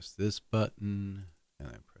press this button, and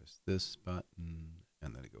I press this button,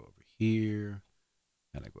 and then I go over here,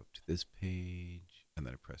 and I go up to this page, and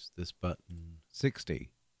then I press this button. 60,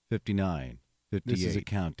 59, 58. This is a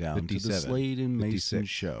countdown 57, to the Slade and Mayson 56,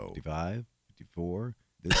 Show. 55, 54.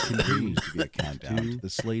 This continues to be a countdown to the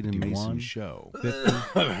Slade and Mason Show.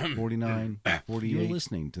 50, 49, 48. You're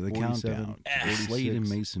listening to the countdown to the Slade and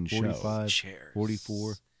Mason Show. 45,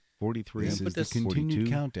 44, 43. This is the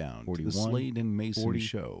continued countdown to the Slade and Mason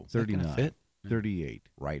Show. 39, 38.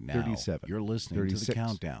 Right now, 37. You're listening 36, to the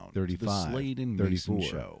countdown 35, to the Slade and Mason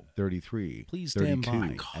Show. 33. Please stand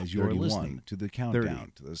by as you're listening to the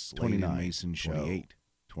countdown to the Slade and Mason Show. 28.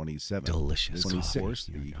 27. Delicious. 26.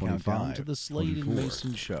 The countdown to the Slade and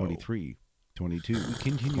Mason Show. 23. 22. We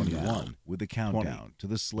continue on with the countdown to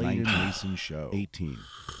the Slade and Mason Show. 18.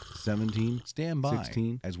 17. Stand by.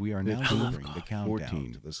 16. As we are now delivering the countdown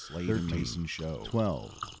 14, to the Slade and Mason Show.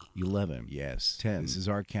 12. 11. Yes. 10. This is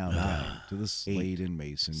our countdown to the Slade and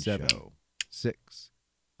Mason 7, Show. 6.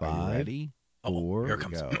 5. Ready? 4. Here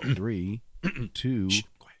comes. Go. 3. 2.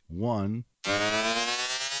 1.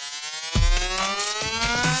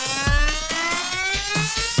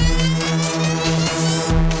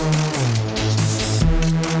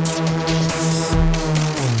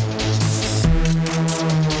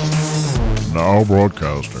 Now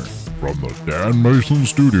broadcasting from the Dan Mason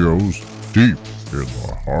Studios, deep in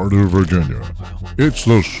the heart of Virginia, it's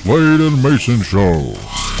the Slade and Mason Show. Man,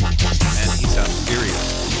 he sounds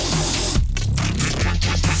serious.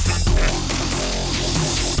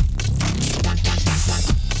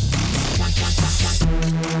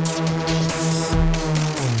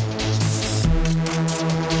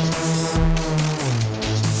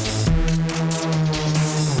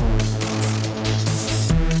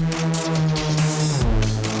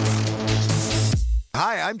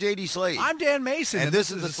 I'm J.D. Slade. I'm Dan Mason. And this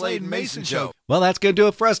is the Slade and Mason Show. Well, that's going to do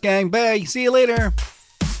it for us, gang. Bye. See you later.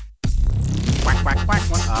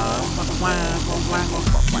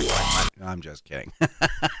 I'm just kidding.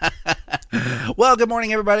 Well, good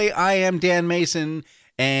morning, everybody. I am Dan Mason,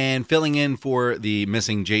 and filling in for the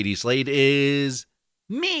missing J.D. Slade is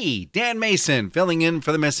me, Dan Mason, filling in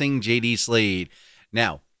for the missing J.D. Slade.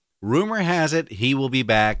 Now, rumor has it he will be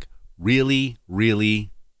back really,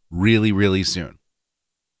 really, really, really soon.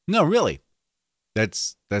 No, really.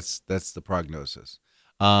 That's the prognosis.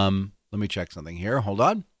 Let me check something here. Hold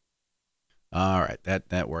on. All right,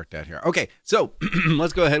 that worked out here. Okay, so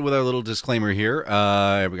let's go ahead with our little disclaimer here.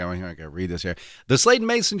 Here we go. I gotta read this here. The Slade and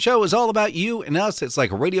Mason Show is all about you and us. It's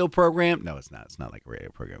like a radio program. No, it's not. It's not like a radio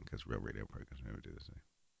program because real radio programs never do this.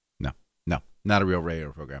 No, not a real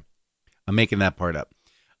radio program. I'm making that part up.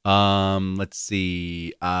 Let's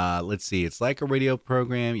see. It's like a radio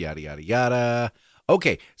program. Yada yada yada.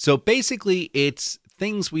 Okay, so basically it's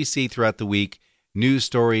things we see throughout the week, news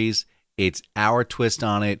stories. It's our twist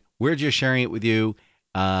on it. We're just sharing it with you.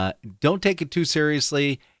 Don't take it too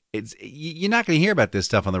seriously. You're not going to hear about this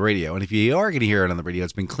stuff on the radio. And if you are going to hear it on the radio,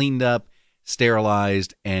 it's been cleaned up,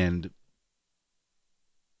 sterilized, and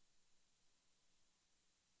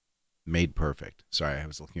made perfect. Sorry, I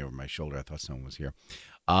was looking over my shoulder. I thought someone was here.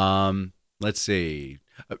 Let's see.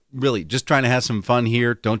 Really, just trying to have some fun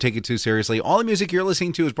here. Don't take it too seriously. All the music you're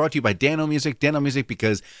listening to is brought to you by Dano Music. Dano Music,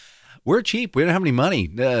 because we're cheap. We don't have any money.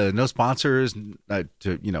 No sponsors,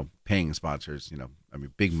 paying sponsors. I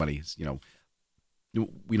mean, big money.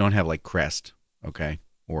 We don't have like Crest, okay,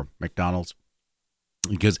 or McDonald's,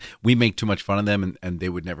 because we make too much fun of them, and they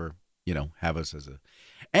would never, have us as a.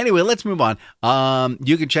 Anyway, let's move on.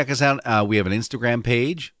 You can check us out. We have an Instagram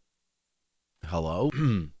page. Hello.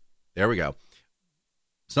 There we go.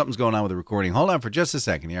 Something's going on with the recording. Hold on for just a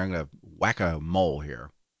second here. I'm going to whack a mole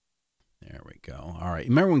here. There we go. All right.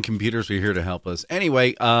 Remember when computers were here to help us?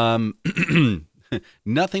 Anyway,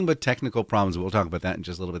 nothing but technical problems. We'll talk about that in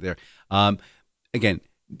just a little bit there. Again,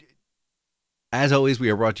 as always, we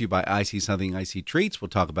are brought to you by I See Something, I See Treats. We'll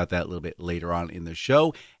talk about that a little bit later on in the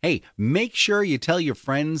show. Hey, make sure you tell your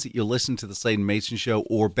friends that you listen to the Slade and Mason Show,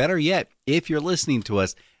 or better yet, if you're listening to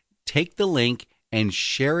us, take the link and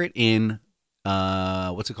share it in,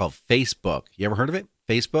 what's it called? Facebook. You ever heard of it?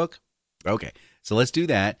 Facebook? Okay. So let's do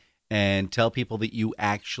that and tell people that you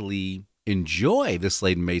actually enjoy the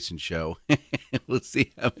Slade and Mason Show. We'll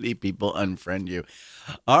see how many people unfriend you.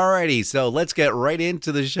 Alrighty. So let's get right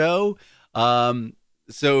into the show.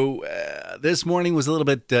 This morning was a little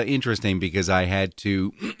bit interesting because I had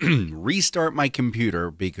to restart my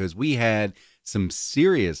computer because we had some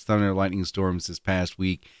serious thunder and lightning storms this past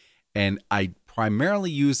week. And I primarily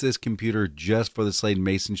use this computer just for the Slade and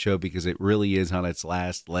Mason Show because it really is on its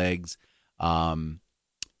last legs.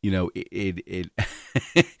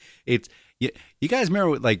 It's You guys remember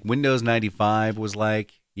what like Windows 95 was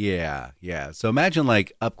like? Yeah, yeah. So imagine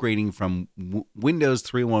like upgrading from Windows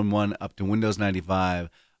 3.11 up to Windows 95,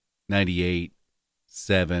 98,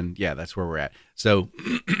 7. Yeah, that's where we're at. So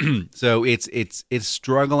so it's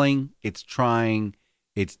struggling, it's trying,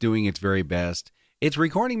 it's doing its very best. It's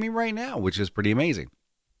recording me right now, which is pretty amazing.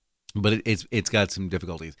 But it's got some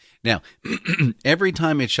difficulties. Now, every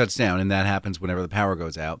time it shuts down, and that happens whenever the power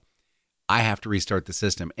goes out, I have to restart the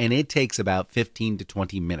system, and it takes about 15 to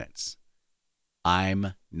 20 minutes.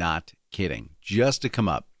 I'm not kidding. Just to come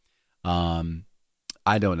up.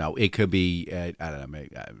 I don't know. It could be, I don't know,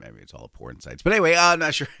 maybe it's all porn sites. But anyway, I'm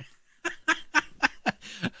not sure.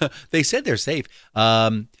 They said they're safe.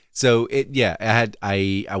 So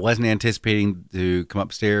I wasn't anticipating to come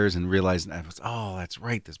upstairs and realize that's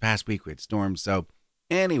right. This past week we had storms. So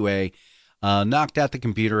anyway, knocked out the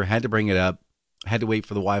computer, had to bring it up, had to wait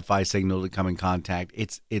for the Wi-Fi signal to come in contact.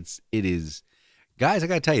 It is, guys, I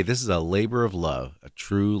got to tell you, this is a labor of love, a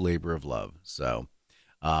true labor of love. So,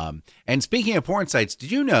 and speaking of porn sites,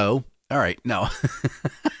 did you know? All right, no.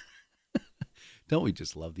 Don't we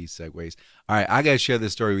just love these segues? All right, I got to share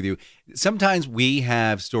this story with you. Sometimes we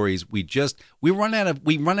have stories we run out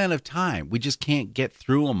of time. We just can't get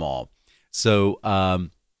through them all. So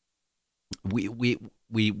we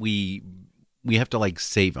have to like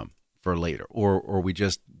save them for later, or we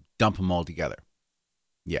just dump them all together.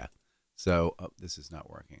 Yeah. So this is not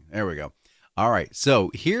working. There we go. All right.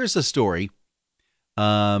 So here's a story.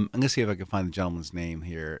 I'm going to see if I can find the gentleman's name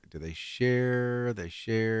here. Do they share? They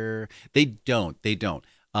share. They don't.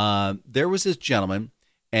 There was this gentleman,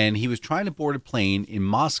 and he was trying to board a plane in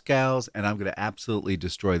Moscow's, and I'm going to absolutely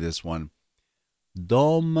destroy this one,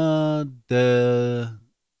 Domodedov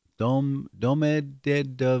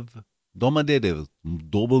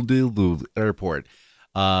Airport.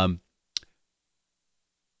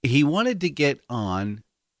 He wanted to get on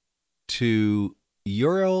to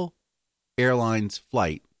Ural Airlines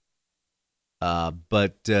flight,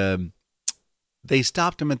 but they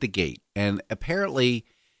stopped him at the gate, and apparently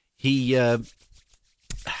he he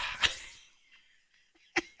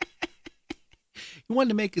wanted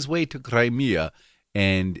to make his way to Crimea,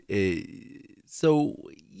 and so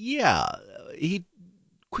he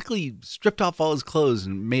quickly stripped off all his clothes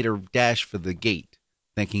and made a dash for the gate,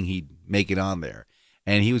 thinking he'd make it on there.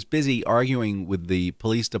 And he was busy arguing with the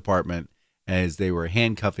police department as they were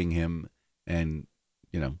handcuffing him, and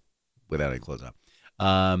without any clothes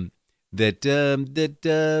on. But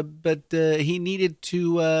he needed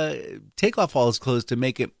to take off all his clothes to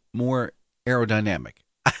make it more aerodynamic.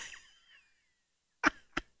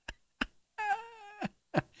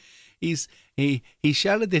 He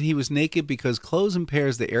shouted that he was naked because clothes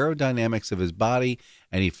impairs the aerodynamics of his body,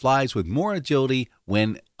 and he flies with more agility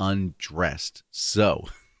when undressed. So,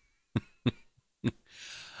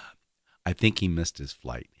 I think he missed his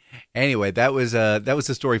flight. Anyway, that was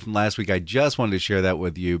the story from last week. I just wanted to share that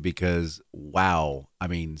with you because, wow, I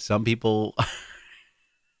mean, some people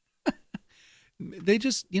they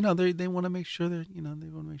just they want to make sure they're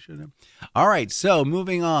all right. So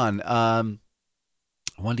moving on.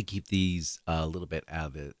 I wanted to keep these a little bit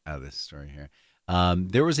out of this story here.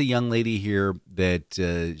 There was a young lady here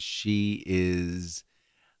that she's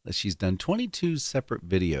done 22 separate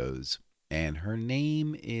videos, and her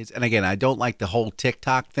name is, and again, I don't like the whole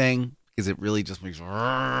TikTok thing because it really just makes,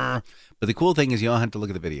 but the cool thing is you don't have to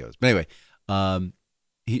look at the videos. But anyway,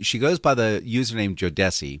 she goes by the username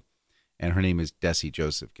Jodesi, and her name is Desi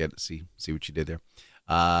Joseph. See what you did there?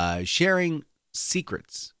 Sharing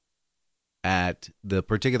secrets at the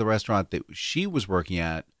particular restaurant that she was working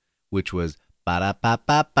at, which was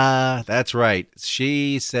ba-da-ba-ba-ba. That's right.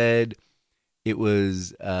 She said it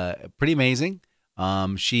was pretty amazing.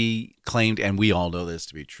 She claimed, and we all know this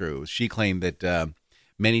to be true, she claimed that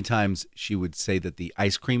many times she would say that the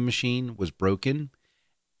ice cream machine was broken,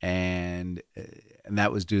 and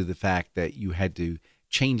that was due to the fact that you had to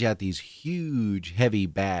change out these huge, heavy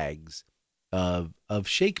bags of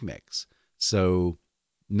shake mix. So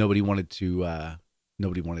nobody wanted to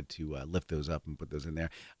lift those up and put those in there.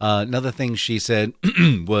 Another thing she said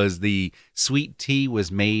was the sweet tea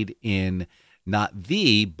was made in not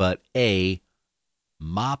the, but a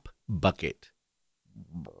mop bucket.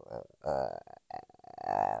 All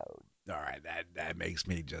right, that makes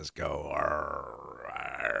me just go.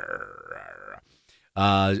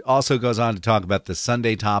 Also goes on to talk about the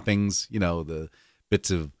sundae toppings, the bits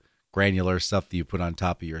of granular stuff that you put on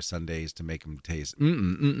top of your sundaes to make them taste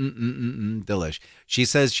delish. She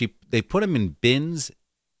says they put them in bins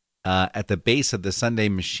at the base of the sundae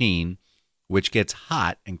machine, which gets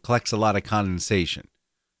hot and collects a lot of condensation.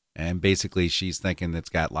 And basically, she's thinking it's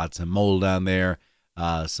got lots of mold on there,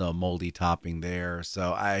 so moldy topping there.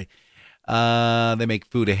 So they make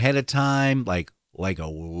food ahead of time, like a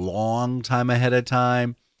long time ahead of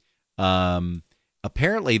time.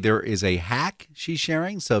 Apparently, there is a hack she's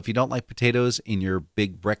sharing. So if you don't like potatoes in your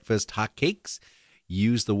big breakfast hotcakes,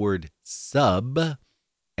 use the word sub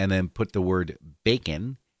and then put the word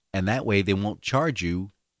bacon, and that way they won't charge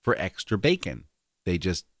you for extra bacon. They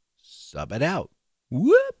just sub it out.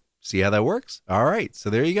 Whoop! See how that works? All right,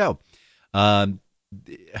 so there you go.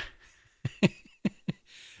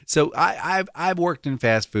 So I've worked in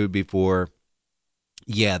fast food before.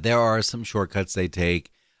 Yeah, there are some shortcuts they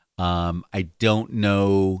take. I don't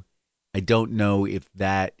know. I don't know if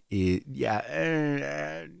that is.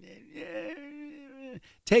 Yeah.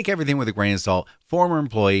 Take everything with a grain of salt. Former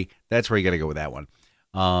employee. That's where you got to go with that one.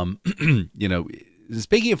 You know,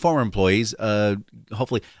 speaking of former employees,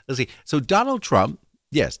 hopefully, let's see. So Donald Trump.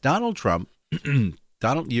 Yes, Donald Trump.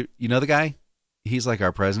 Donald, you know the guy? He's like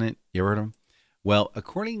our president. You ever heard of him? Well,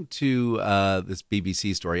 according to this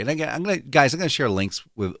BBC story, and I'm gonna share links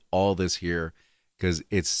with all this here because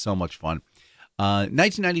it's so much fun.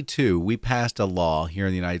 1992, we passed a law here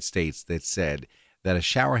in the United States that said that a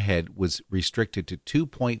shower head was restricted to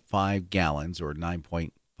 2.5 gallons or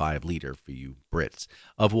 9.5 liter for you Brits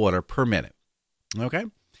of water per minute. Okay,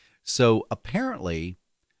 so apparently,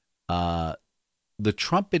 the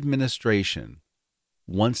Trump administration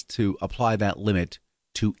wants to apply that limit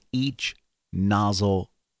to each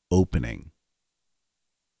nozzle opening.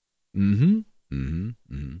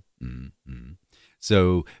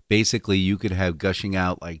 So basically, you could have gushing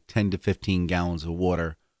out like 10 to 15 gallons of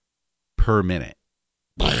water per minute.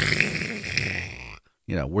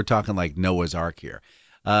 You know, we're talking like Noah's Ark here.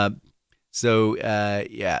 So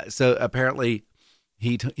apparently,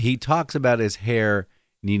 he talks about his hair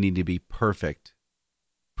needing to be perfect.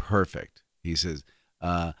 He says,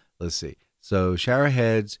 let's see. So shower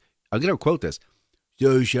heads. I'm going to quote this.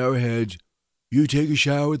 So shower heads, you take a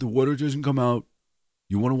shower, the water doesn't come out.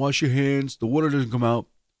 You want to wash your hands, the water doesn't come out.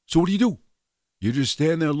 So what do? You just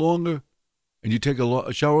stand there longer and you take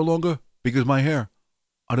a shower longer? Because my hair,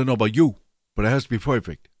 I don't know about you, but it has to be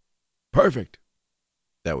perfect. Perfect.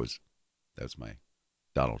 That's my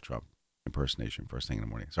Donald Trump impersonation first thing in the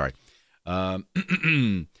morning. Sorry.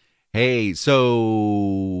 Hey,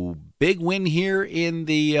 so big win here in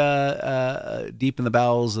the deep in the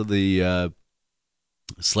bowels of the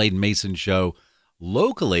Slade and Mayson show.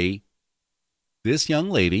 Locally, this young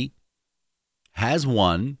lady has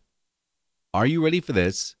won. Are you ready for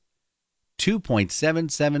this?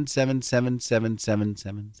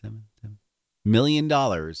 $2.77777777 million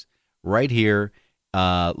right here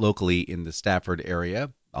locally in the Stafford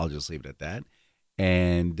area. I'll just leave it at that.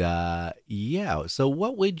 And so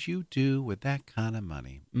what would you do with that kind of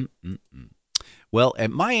money? Well,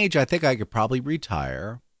 at my age, I think I could probably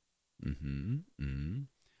retire. Don't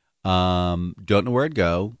know where to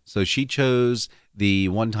go. So she chose the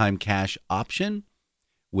one-time cash option,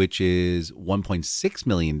 which is $1.6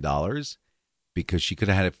 million because she could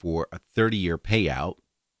have had it for a 30-year payout.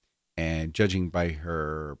 And judging by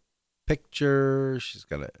her picture, she's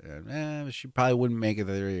gonna. She probably wouldn't make it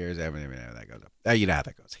 30 years. Everything that goes up. You know how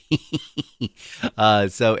that goes.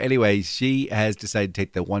 So anyway, she has decided to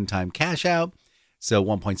take the one-time cash out. So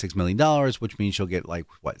 $1.6 million, which means she'll get like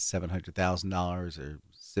what, $700,000 or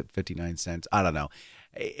 59 cents. I don't know.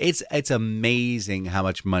 It's amazing how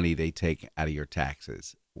much money they take out of your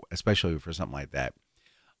taxes, especially for something like that.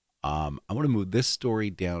 I want to move this story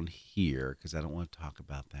down here because I don't want to talk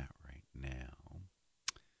about that right now.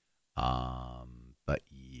 But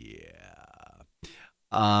yeah.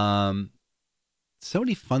 So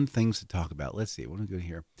many fun things to talk about. Let's see. What do we go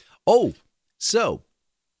here? Oh, so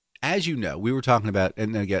as you know, we were talking about,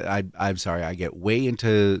 and again, I'm sorry, I get way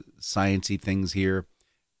into sciencey things here.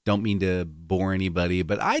 Don't mean to bore anybody,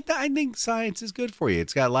 but I think science is good for you.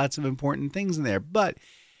 It's got lots of important things in there. But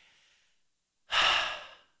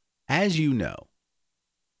as you know,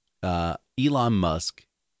 Elon Musk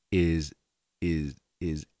is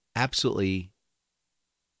absolutely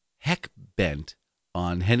heck bent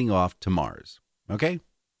on heading off to Mars. Okay?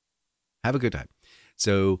 Have a good time.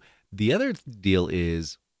 So the other deal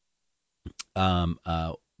is,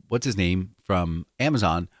 what's his name from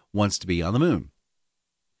Amazon wants to be on the moon.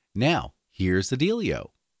 Now, here's the dealio.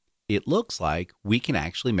 It looks like we can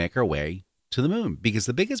actually make our way to the moon because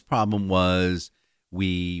the biggest problem was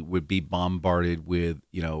we would be bombarded with,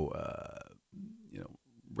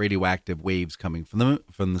 radioactive waves coming from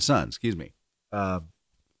the sun. Excuse me.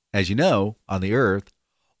 As you know, on the Earth,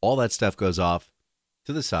 all that stuff goes off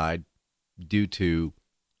to the side due to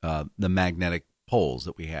the magnetic poles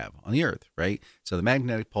that we have on the Earth, right? So the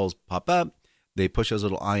magnetic poles pop up, they push those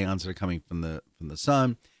little ions that are coming from the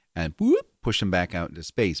sun, and whoop, push them back out into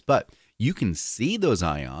space. But you can see those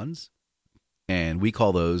ions, and we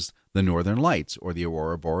call those the northern lights or the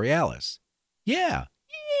aurora borealis. Yeah,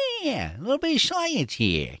 a little bit of science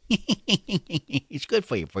here. It's good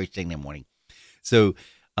for you first thing in the morning. So,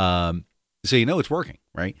 so you know it's working,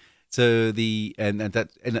 right? So and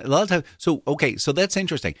a lot of times, so that's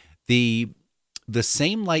interesting. The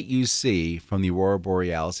same light you see from the aurora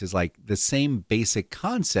borealis is like the same basic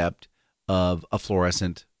concept of a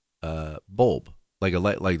fluorescent bulb, like a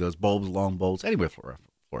light, like those bulbs, long bulbs, anyway,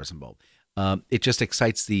 fluorescent bulb. It just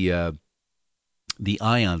excites the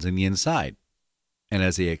ions in the inside, and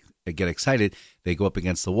as they get excited, they go up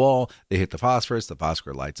against the wall, they hit the phosphorus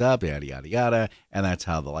lights up, yada yada yada, and that's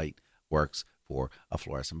how the light works for a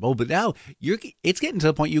fluorescent bulb. But now it's getting to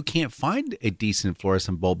the point you can't find a decent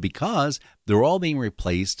fluorescent bulb because they're all being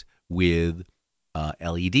replaced with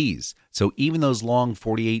LEDs. So even those long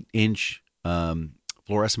 48-inch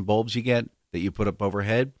fluorescent bulbs you get that you put up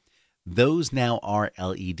overhead, those now are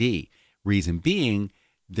LED. Reason being,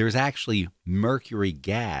 there's actually mercury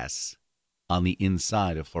gas on the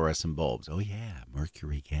inside of fluorescent bulbs. Oh yeah,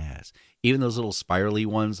 mercury gas. Even those little spirally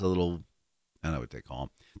ones, the little, I don't know what they call them,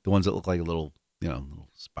 the ones that look like a little, little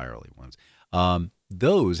spirally ones.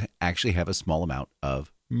 Those actually have a small amount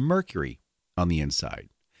of mercury on the inside.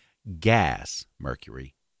 Gas,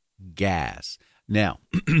 mercury, gas. Now,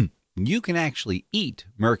 you can actually eat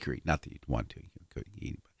mercury. Not that you'd want to. You could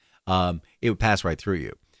eat it, but it would pass right through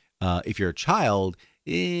you. If you're a child,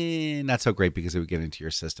 not so great because it would get into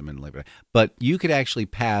your system and live it. But you could actually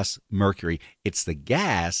pass mercury. It's the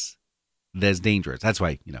gas that's dangerous. That's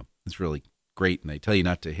why, it's really great. And they tell you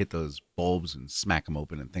not to hit those bulbs and smack them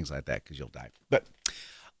open and things like that because you'll die. But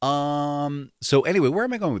so anyway, where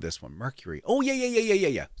am I going with this one? Mercury. Oh,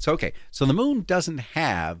 yeah. So, okay. So the moon doesn't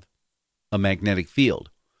have a magnetic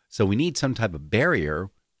field. So we need some type of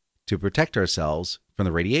barrier to protect ourselves from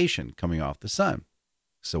the radiation coming off the sun.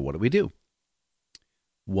 So what do?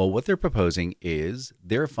 Well, what they're proposing is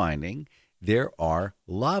they're finding there are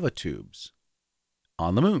lava tubes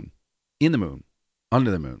on the moon, in the moon,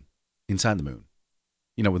 under the moon, inside the moon.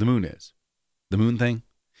 You know where the moon is. The moon thing.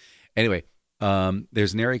 Anyway,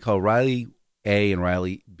 there's an area called Riley A and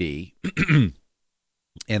Riley B,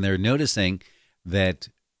 and they're noticing that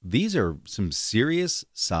these are some serious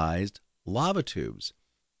sized lava tubes,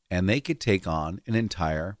 and they could take on an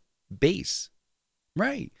entire base.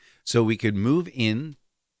 Right. So we could move in,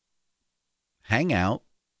 hang out,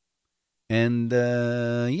 and,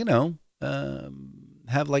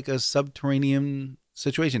 have like a subterranean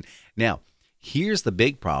situation. Now, here's the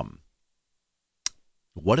big problem.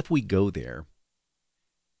 What if we go there,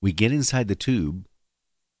 we get inside the tube,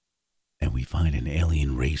 and we find an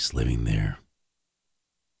alien race living there?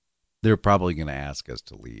 They're probably going to ask us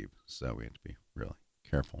to leave, so we have to be really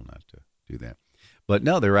careful not to do that. But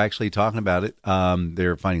no, they're actually talking about it.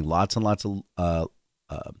 They're finding lots and lots of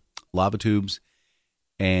lava tubes.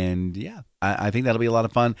 And yeah, I think that'll be a lot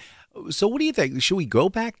of fun. So what do you think? Should we go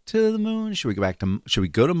back to the moon? Should we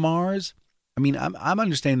go to Mars? I mean, I'm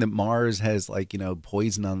understanding that Mars has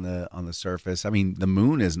poison on the surface. I mean, the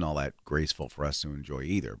moon isn't all that graceful for us to enjoy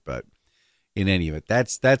either. But in any event,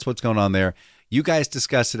 that's what's going on there. You guys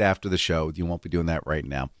discuss it after the show. You won't be doing that right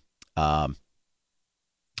now.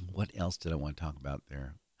 What else did I want to talk about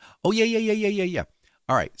there? Oh, yeah.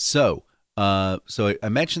 All right. So I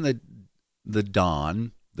mentioned that the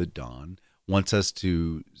Dawn wants us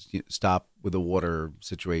to stop with the water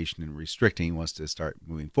situation and restricting, wants to start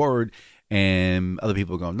moving forward. And other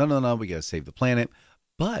people are going, no, we got to save the planet.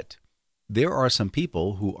 But there are some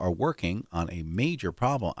people who are working on a major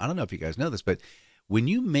problem. I don't know if you guys know this, but when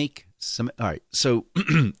you make all right, so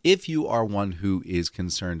if you are one who is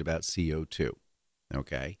concerned about CO2,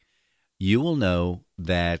 okay, you will know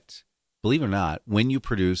that, believe it or not, when you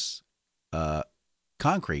produce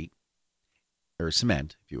concrete or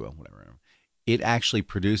cement, if you will, whatever, it actually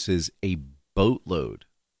produces a boatload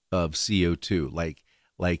of CO2, like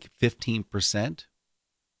 15%.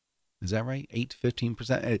 Is that right? 8 to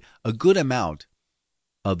 15%. A good amount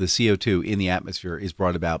of the CO2 in the atmosphere is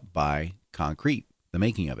brought about by concrete, the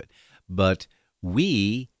making of it. But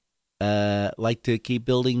we like to keep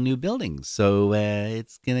building new buildings, so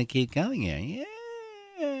it's going to keep coming here.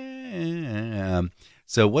 Yeah.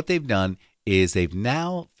 So what they've done is they've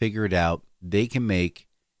now figured out they can make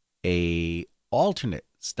a alternate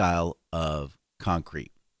style of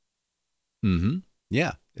concrete.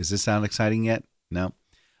 Yeah. Does this sound exciting yet? No?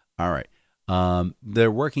 All right.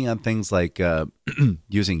 They're working on things like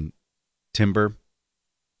using timber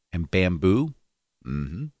and bamboo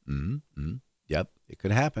Yep, it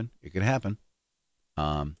could happen. It could happen.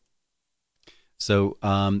 Um,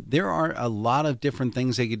 there are a lot of different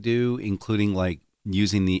things they could do, including like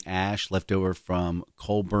using the ash left over from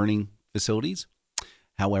coal burning facilities.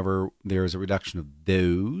 However, there is a reduction of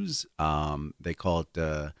those. They call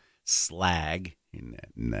it slag. Isn't that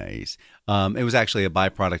nice? It was actually a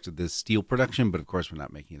byproduct of the steel production, but of course, we're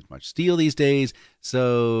not making as much steel these days.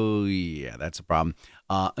 So, yeah, that's a problem.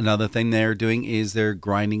 Another thing they're doing is they're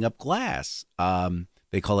grinding up glass.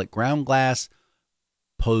 They call it ground glass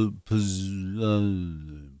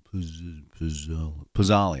pozzolanium.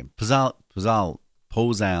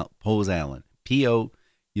 P-O,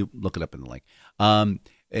 you look it up in the link.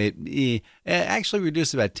 It actually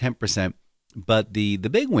reduced about 10%, but the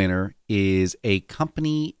big winner is a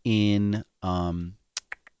company in a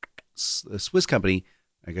Swiss company.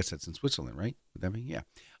 I guess that's in Switzerland, right? Would that be? Yeah.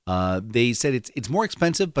 They said it's more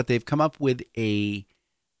expensive, but they've come up with a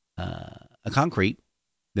concrete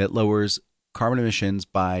that lowers carbon emissions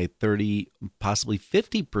by 30, possibly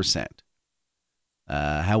 50%.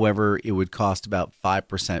 However, it would cost about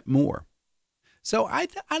 5% more. So I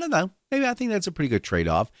don't know. Maybe I think that's a pretty good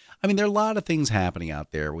trade-off. I mean, there are a lot of things happening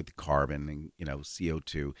out there with the carbon and,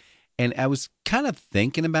 CO2. And I was kind of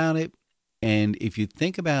thinking about it. And if you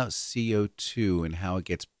think about CO2 and how it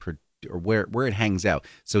gets or where it hangs out.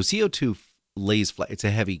 So CO2 lays flat. It's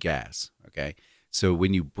a heavy gas, okay? So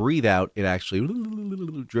when you breathe out, it actually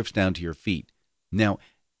drifts down to your feet. Now,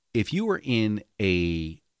 if you were in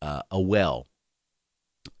a well,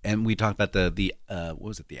 and we talked about the what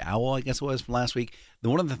was it, the owl, I guess it was, from last week.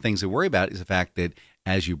 One of the things to worry about is the fact that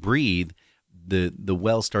as you breathe, the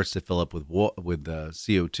well starts to fill up with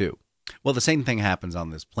CO2. Well, the same thing happens on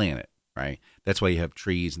this planet, right? That's why you have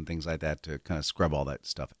trees and things like that to kind of scrub all that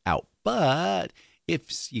stuff out. But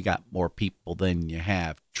if you got more people than you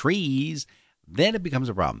have trees, then it becomes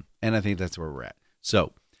a problem. And I think that's where we're at.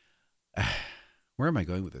 So, where am I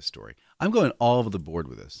going with this story? I'm going all over the board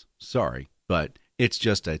with this. Sorry, but it's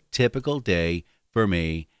just a typical day for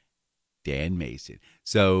me, Dan Mayson.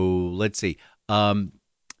 So let's see.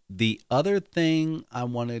 The other thing I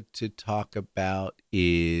wanted to talk about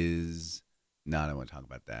is no, I don't want to talk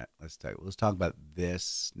about that. Let's talk about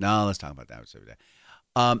this. No, let's talk about that.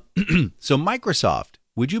 So Microsoft,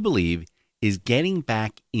 would you believe, is getting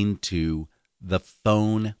back into the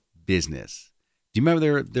phone business. Do you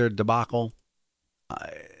remember their debacle?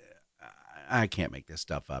 I can't make this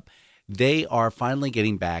stuff up. They are finally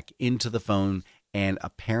getting back into the phone, and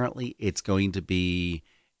apparently it's going to be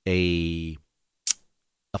a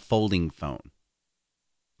folding phone,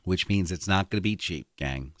 which means it's not going to be cheap,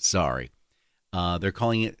 gang. Sorry. They're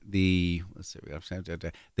calling it they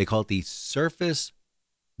call it the Surface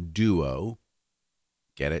Duo.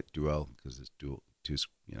 Get it? Duo, because it's dual,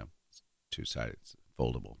 two-sided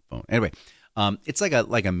foldable phone. Anyway, it's like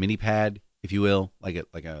a mini pad, if you will, like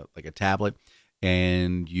a tablet.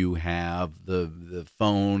 And you have the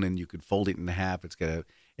phone, and you could fold it in half. It's got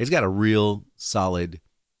a real solid,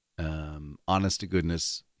 honest to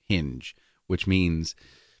goodness hinge, which means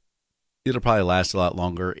it'll probably last a lot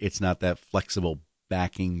longer. It's not that flexible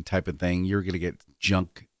backing type of thing. You're going to get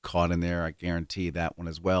junk caught in there. I guarantee that one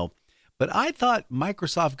as well. But I thought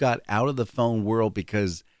Microsoft got out of the phone world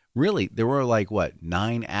because really there were 9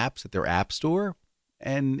 apps at their app store.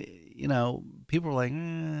 And, people were like,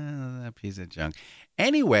 that piece of junk.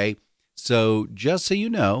 Anyway, so just so you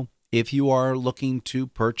know, if you are looking to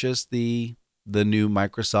purchase the new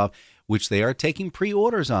Microsoft, which they are taking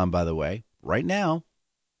pre-orders on, by the way, right now,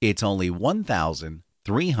 it's only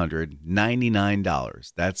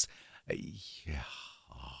 $1,399. That's, yeah.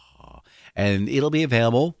 And it'll be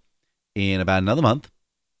available in about another month.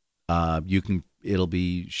 It'll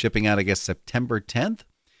be shipping out, I guess, September 10th.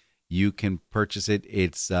 You can purchase it.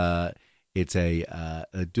 It's a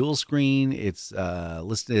dual screen. It's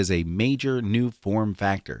listed as a major new form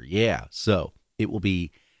factor. Yeah, so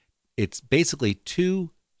it's basically 2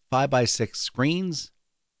 5x6 screens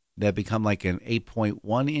that become like an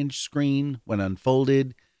 8.1 inch screen when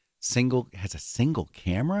unfolded. Has a single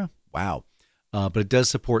camera. Wow, but it does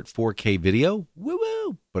support 4K video. Woo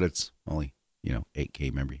woo! But it's only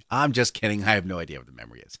 8K memory. I'm just kidding. I have no idea what the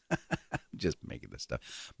memory is. I'm just making this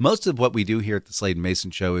stuff. Most of what we do here at the Slade and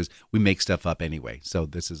Mayson Show is we make stuff up anyway. So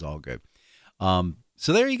this is all good.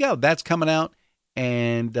 So there you go. That's coming out,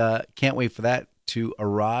 and can't wait for that to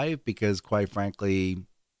arrive because, quite frankly,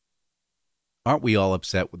 aren't we all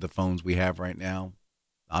upset with the phones we have right now?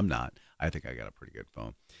 I'm not. I think I got a pretty good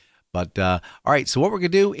phone. But all right. So what we're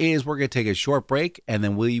going to do is we're going to take a short break, and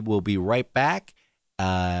then we will be right back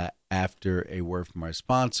after a word from our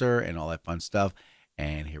sponsor and all that fun stuff.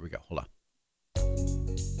 And here we go. Hold on.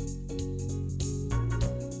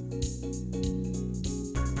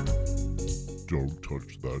 don't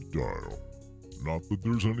touch that dial. Not that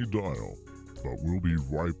there's any dial, but we'll be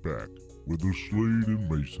right back with the Slade and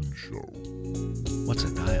Mayson Show. What's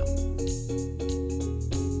a dial?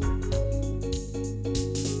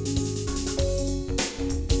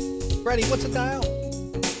 Freddie, what's a dial?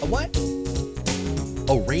 A what?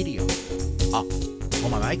 Oh, radio. Oh,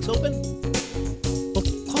 my mic's open? Well,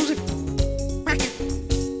 close it. Back it.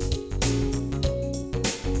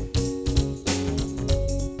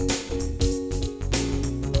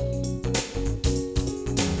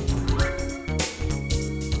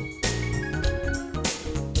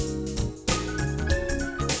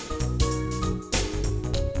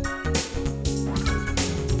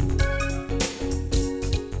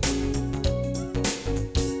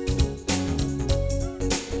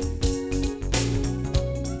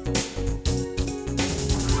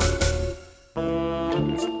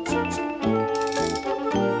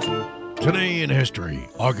 Today in history,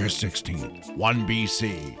 August 16th, 1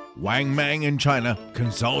 BC, Wang Mang in China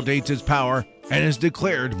consolidates its power and is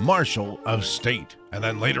declared Marshal of State, and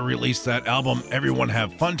then later released that album Everyone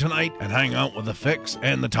Have Fun Tonight and Hang Out with the Fix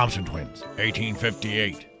and the Thompson Twins.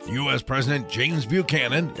 1858, U.S. President James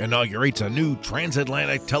Buchanan inaugurates a new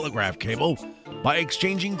transatlantic telegraph cable by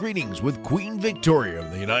exchanging greetings with Queen Victoria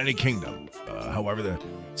of the United Kingdom. However, the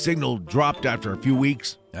signal dropped after a few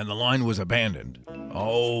weeks and the line was abandoned.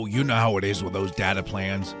 Oh, you know how it is with those data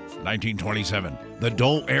plans. 1927, the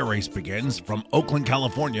Dole Air Race begins from Oakland,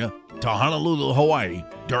 California to Honolulu, Hawaii,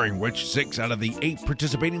 during which 6 out of the 8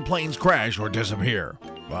 participating planes crash or disappear.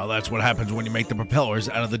 Well, that's what happens when you make the propellers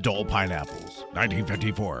out of the Dole pineapples.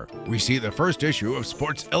 1954, we see the first issue of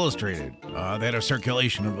Sports Illustrated. They had a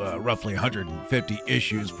circulation of roughly 150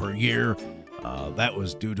 issues per year. That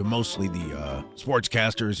was due to mostly the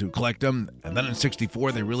sportscasters who collect them. And then in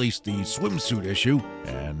 64, they released the swimsuit issue,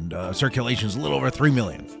 and circulation is a little over 3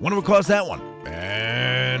 million. Wonder what caused that one.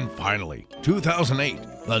 And finally, 2008,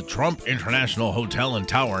 the Trump International Hotel and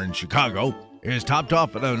Tower in Chicago is topped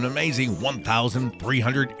off at an amazing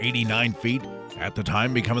 1,389 feet, at the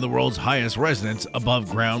time becoming the world's highest residence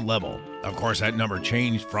above ground level. Of course, that number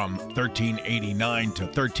changed from 1,389 to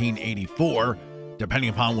 1,384,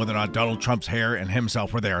 depending upon whether or not Donald Trump's hair and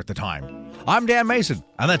himself were there at the time. I'm Dan Mayson,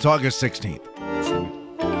 and that's August 16th.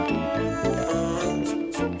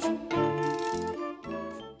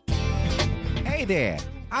 Hey there,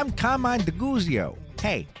 I'm Carmine DeGuzio.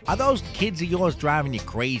 Hey, are those kids of yours driving you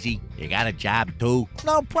crazy? You got a job too?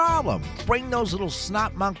 No problem. Bring those little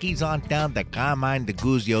snot monkeys on down to Carmine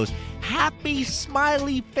DeGuzio's Happy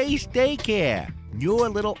Smiley Face Daycare. Your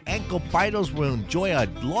little ankle biters will enjoy a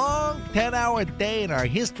long 10-hour day in our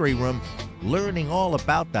history room learning all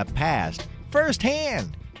about the past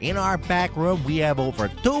firsthand. In our back room, we have over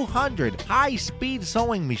 200 high-speed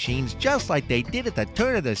sewing machines just like they did at the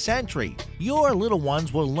turn of the century. Your little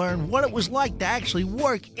ones will learn what it was like to actually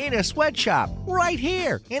work in a sweatshop right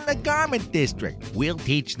here in the garment district. We'll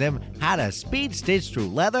teach them how to speed stitch through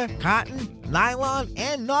leather, cotton, nylon,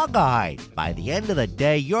 and naugahyde. By the end of the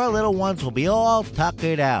day, your little ones will be all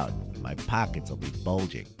tuckered out. My pockets will be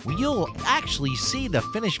bulging. You'll actually see the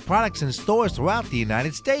finished products in stores throughout the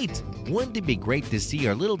United States. Wouldn't it be great to see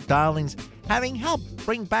your little darlings having helped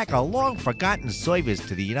bring back a long-forgotten service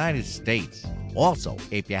to the United States? Also,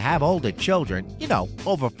 if you have older children,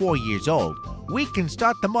 over 4 years old, we can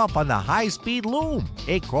start them off on the high-speed loom.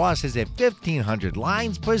 It crosses at 1,500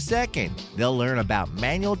 lines per second. They'll learn about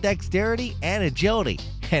manual dexterity and agility.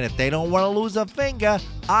 And if they don't want to lose a finger,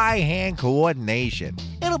 eye-hand coordination.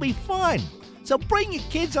 It'll be fun. So bring your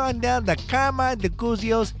kids on down to Carmine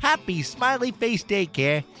DeGuzio's Happy Smiley Face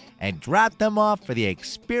Daycare and drop them off for the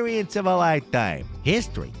experience of a lifetime.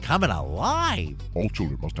 History coming alive. All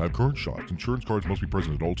children must have current shots. Insurance cards must be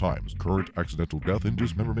present at all times. Current accidental death and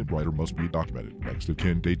dismemberment rider must be documented. Next of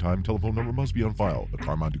kin daytime telephone number must be on file. The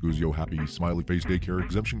Carmine DeGuzio Happy Smiley Face Daycare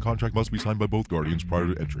exemption contract must be signed by both guardians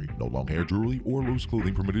prior to entry. No long hair, jewelry, or loose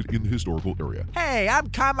clothing permitted in the historical area. Hey, I'm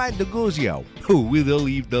Carmine DeGuzio. Who will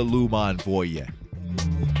leave the loom on for you?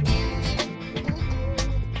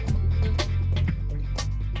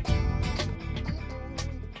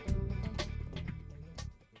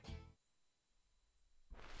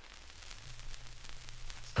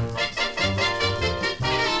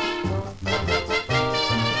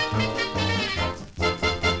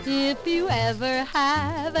 If you ever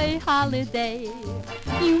have a holiday,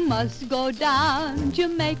 you must go down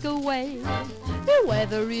Jamaica way. The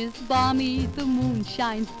weather is balmy, the moon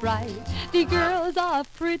shines bright. The girls are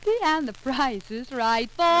pretty and the price is right.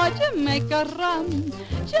 For Jamaica rum,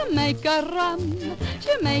 Jamaica rum.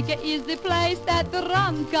 Jamaica is the place that the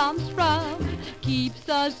rum comes from. Keeps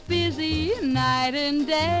us busy night and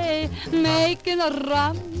day, making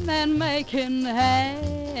rum and making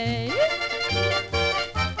hay.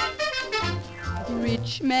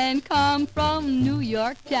 Rich men come from New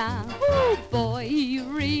York town. Oh boy, he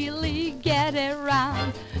really get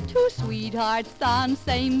around. Two sweethearts on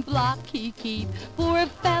same block he keep. Poor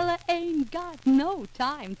fella ain't got no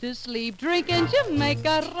time to sleep. Drinking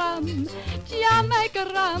Jamaica rum,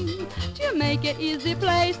 Jamaica rum. Jamaica is the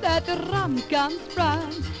place that the rum comes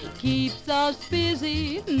from. Keeps us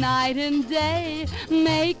busy night and day,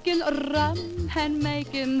 making rum and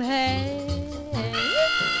making hay.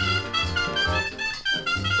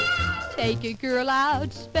 Take a girl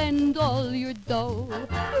out, spend all your dough.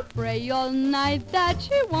 Pray all night that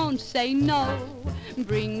she won't say no.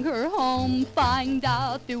 Bring her home, find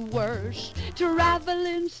out the worst.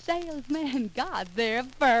 Traveling salesman got there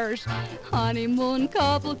first. Honeymoon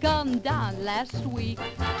couple come down last week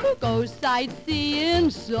to go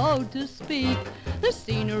sightseeing, so to speak. The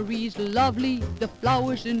scenery's lovely, the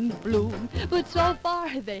flowers in bloom, but so far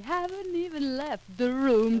they haven't even left the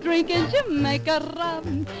room. Drinking Jamaica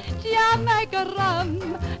rum, Jamaica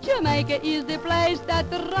rum. Jamaica is the place that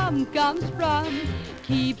the rum comes from.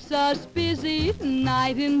 Keeps us busy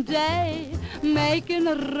night and day, making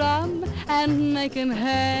rum and making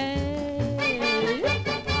hay.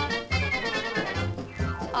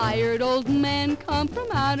 Tired old man come from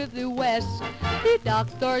out of the west. The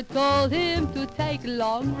doctor told him to take a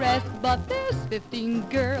long rest, but there's 15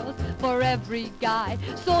 girls for every guy.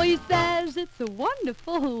 So he says it's a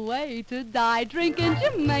wonderful way to die. Drinking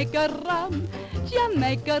Jamaica rum,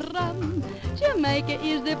 Jamaica rum. Jamaica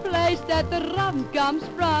is the place that the rum comes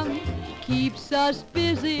from. Keeps us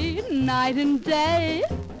busy night and day,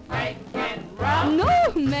 making rum,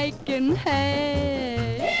 no, making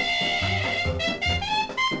hay.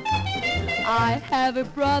 I have a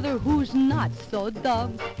brother who's not so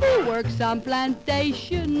dumb. He works on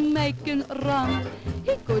plantation making rum.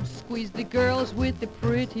 He could squeeze the girls with the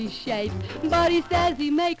pretty shapes, but he says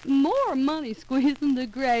he makes more money squeezing the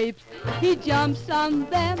grapes. He jumps on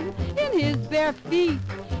them in his bare feet.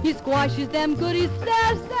 He squashes them good, he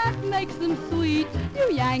says that makes them sweet.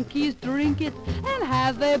 You Yankees drink it and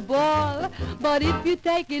have a ball, but if you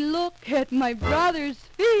take a look at my brother's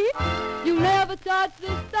feet, you never touch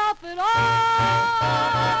this stuff at all.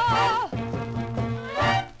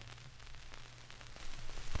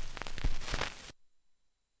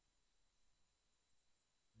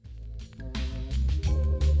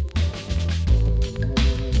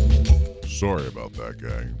 Sorry about that,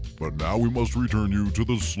 gang, but now we must return you to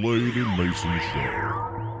the Slade and Mayson Show.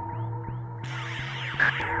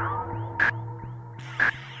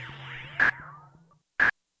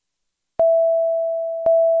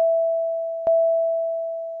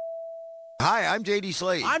 Hi, I'm JD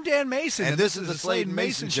Slade. I'm Dan Mayson, and this is the Slade and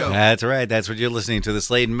Mayson Show. That's right. That's what you're listening to, the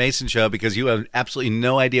Slade and Mayson Show, because you have absolutely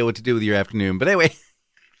no idea what to do with your afternoon. But anyway,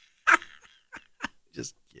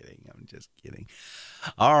 just kidding. I'm just kidding.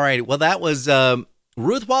 All right. Well, that was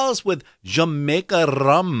Ruth Wallace with Jamaica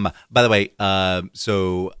Rum. By the way, for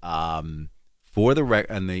the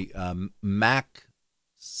and the Mac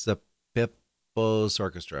Sapipos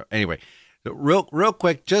Orchestra. Anyway, real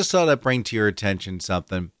quick, just thought I'd bring to your attention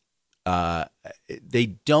something. They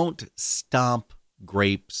don't stomp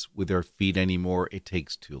grapes with their feet anymore. It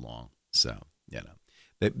takes too long. So,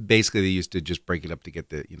 they used to just break it up to get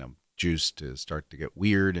the, juice to start to get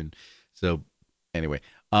weird. And so anyway,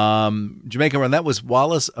 Jamaica Run, that was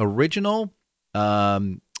Wallace Original, a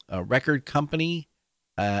record company,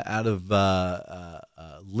 out of,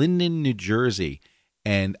 Linden, New Jersey,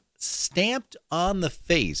 and stamped on the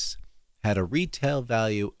face had a retail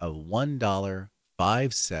value of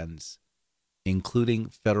 $1.05, including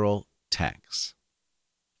federal tax.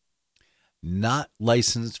 Not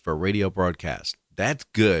licensed for radio broadcast. That's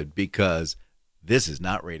good, because this is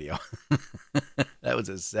not radio. That was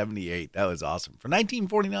a 78. That was awesome. For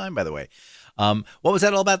 1949, by the way. What was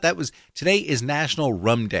that all about? Today is National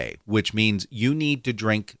Rum Day, which means you need to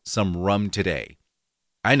drink some rum today.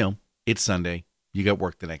 I know, it's Sunday. You got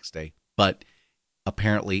work the next day. But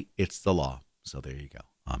apparently it's the law. So there you go.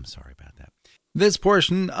 I'm sorry about that. This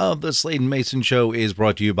portion of the Slade and Mayson Show is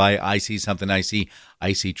brought to you by I See Something Icy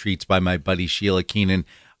Treats by my buddy Sheila Keenan.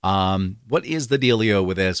 What is the dealio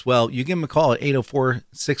with this? Well, you give them a call at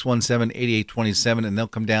 804-617-8827, and they'll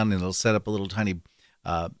come down and they'll set up a little tiny,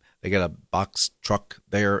 they got a box truck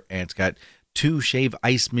there, and it's got 2 shave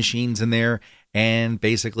ice machines in there, And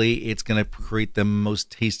basically, it's going to create the most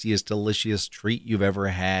tastiest, delicious treat you've ever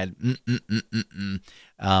had.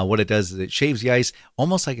 What it does is it shaves the ice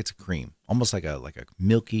almost like it's a cream, almost like a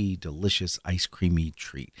milky, delicious, ice creamy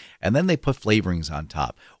treat. And then they put flavorings on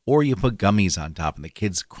top, or you put gummies on top, and the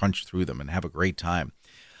kids crunch through them and have a great time.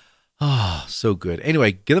 Oh, so good.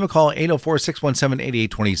 Anyway, give them a call,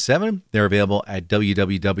 804-617-8827. They're available at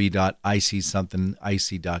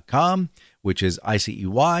www.iceysomethingIcy.com, which is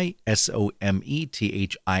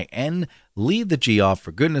ICEYSOMETHIN. Leave the G off,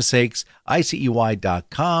 for goodness sakes,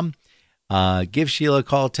 ICEY.com. Give Sheila a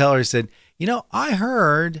call. Tell her, I said, I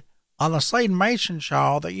heard on the Slade Mayson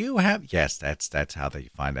show that you have... Yes, that's how they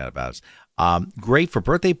find out about us. Great for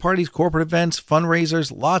birthday parties, corporate events,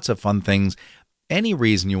 fundraisers, lots of fun things. Any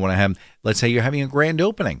reason you want to have, let's say you're having a grand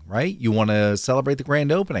opening, right? You want to celebrate the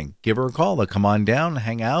grand opening. Give her a call. They'll come on down,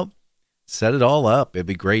 hang out, set it all up. It'd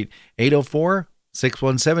be great.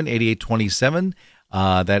 804-617-8827.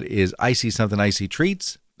 That is Icy Something Icy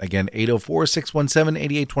Treats. Again,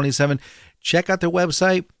 804-617-8827. Check out their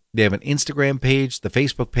website. They have an Instagram page. The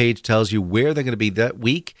Facebook page tells you where they're going to be that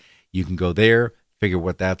week. You can go there, figure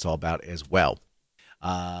what that's all about as well.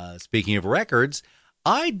 Speaking of records,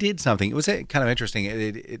 I did something. It was kind of interesting.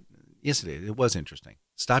 Yes, it did. It was interesting.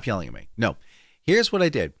 Stop yelling at me. No. Here's what I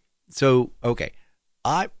did. So, okay.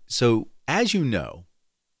 So as you know,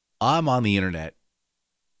 I'm on the internet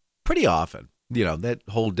pretty often, that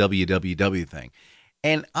whole www thing.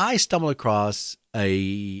 And I stumbled across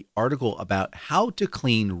a article about how to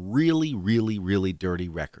clean really, really, really dirty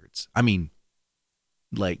records. I mean,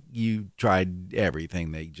 like you tried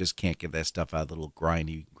everything. They just can't get that stuff out of the little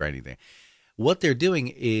grindy thing. What they're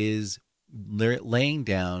doing is they're laying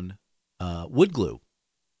down wood glue.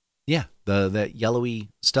 Yeah, that yellowy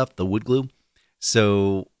stuff, the wood glue.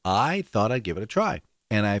 So I thought I'd give it a try.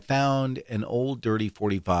 And I found an old dirty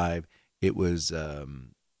 45. It was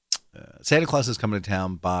Santa Claus is Coming to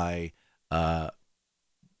Town by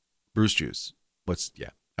Bruce Juice. All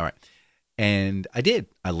right. And I did.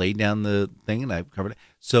 I laid down the thing and I covered it.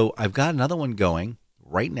 So I've got another one going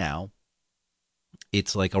right now.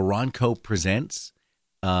 It's like a Ronco Presents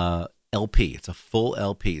LP. It's a full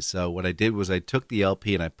LP. So what I did was I took the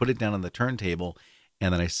LP and I put it down on the turntable,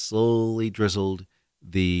 and then I slowly drizzled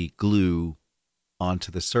the glue onto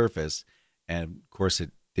the surface. And of course,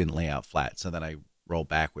 it didn't lay out flat. So then I roll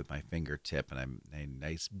back with my fingertip, and I'm a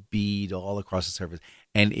nice bead all across the surface.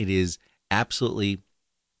 And it is absolutely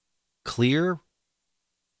clear,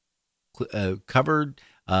 covered.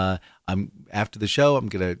 After the show, I'm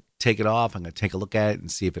going to take it off. I'm going to take a look at it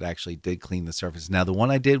and see if it actually did clean the surface. Now, the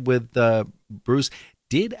one I did with Bruce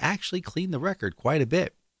did actually clean the record quite a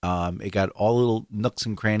bit. It got all little nooks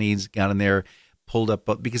and crannies got in there, pulled up.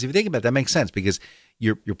 But because if you think about it, that makes sense, because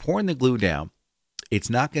you're pouring the glue down. It's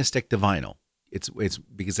not going to stick to vinyl. It's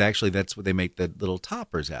because actually that's what they make the little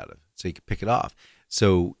toppers out of, so you can pick it off.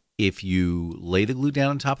 So if you lay the glue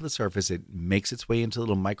down on top of the surface, it makes its way into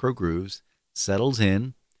little micro grooves, settles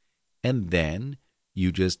in, and then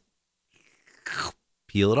you just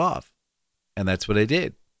peel it off. And that's what I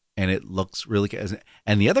did. And it looks really good.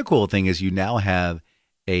 And the other cool thing is you now have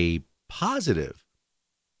a positive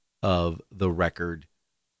of the record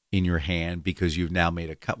in your hand, because you've now made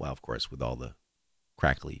a cut. Well, of course, with all the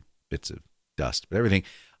crackly bits of dust, but everything.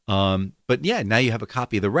 But yeah, now you have a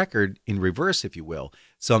copy of the record in reverse, if you will.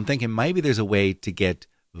 So I'm thinking maybe there's a way to get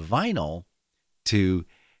vinyl to...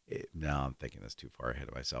 No, I'm thinking that's too far ahead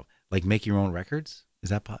of myself. Like make your own records? Is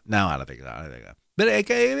that no? I don't think that. But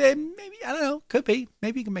maybe, I don't know. Could be.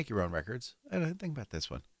 Maybe you can make your own records. I don't think about this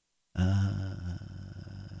one.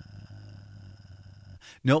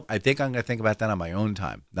 Nope. I think I'm going to think about that on my own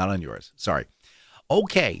time, not on yours. Sorry.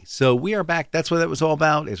 Okay, so we are back. That's what that was all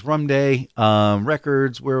about. It's Rum Day.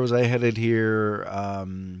 Records. Where was I headed here?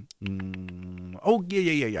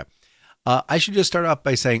 Yeah. I should just start off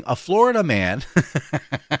by saying a Florida man.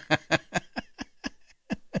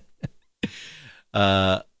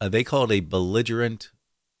 They call it a belligerent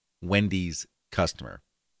Wendy's customer.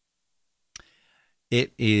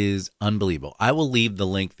 It is unbelievable. I will leave the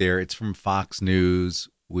link there. It's from Fox News,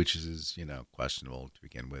 which is, questionable to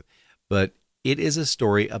begin with. But it is a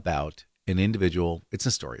story about an individual. It's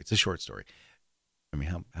a story. It's a short story. I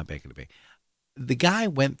mean, how big could it be? The guy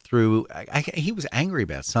went through, he was angry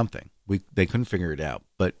about something. They couldn't figure it out.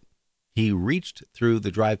 But he reached through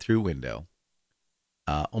the drive-through window,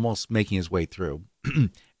 almost making his way through.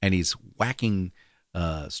 And he's whacking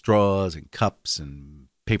straws and cups and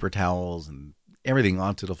paper towels and everything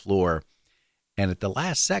onto the floor. And at the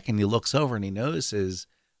last second, he looks over and he notices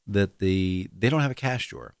that they don't have a cash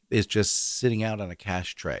drawer. It's just sitting out on a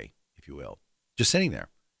cash tray, if you will, just sitting there.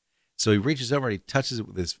 So he reaches over and he touches it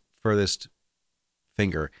with his furthest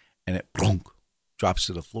finger, and it plunk, drops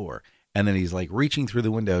to the floor. And then he's like reaching through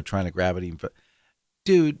the window trying to grab it.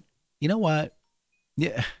 Dude, you know what?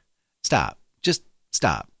 Yeah, stop. Just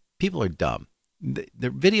stop. People are dumb. They're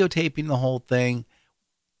videotaping the whole thing.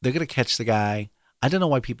 They're going to catch the guy. I don't know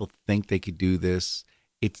why people think they could do this.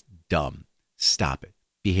 It's dumb. Stop it.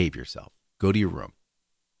 Behave yourself. Go to your room.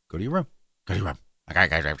 Go to your room. Go to your room.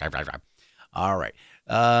 All right.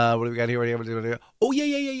 What do we got here? Oh,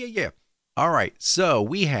 yeah. All right. So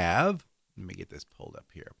we have, let me get this pulled up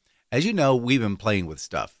here. As you know, we've been playing with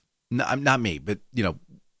stuff. No, not me, but,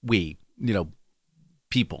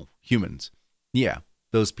 people, humans. Yeah,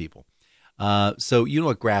 those people. So you know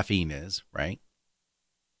what graphene is, right?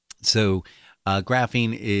 So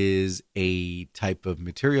graphene is a type of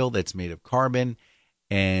material that's made of carbon.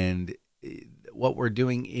 And what we're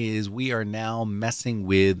doing is we are now messing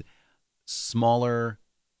with smaller,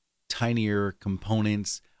 tinier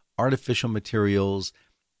components, artificial materials,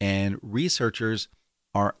 and researchers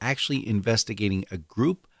are actually investigating a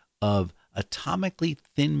group of atomically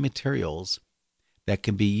thin materials that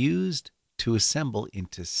can be used to assemble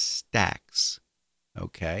into stacks.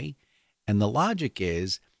 Okay? And the logic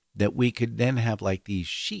is that we could then have like these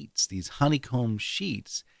sheets, these honeycomb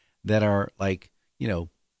sheets that are like,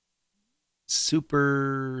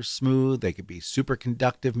 super smooth. They could be super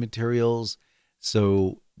conductive materials.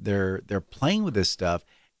 So they're playing with this stuff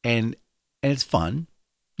and it's fun.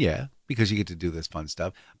 Yeah, because you get to do this fun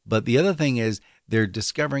stuff. But the other thing is they're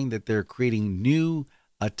discovering that they're creating new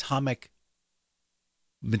atomic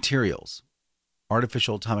materials,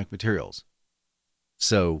 artificial atomic materials.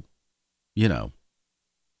 So,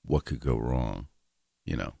 what could go wrong?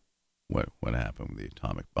 What happened with the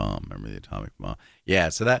atomic bomb? Remember the atomic bomb? Yeah,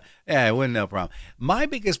 so it wasn't no problem. My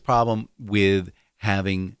biggest problem with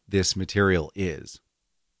having this material is,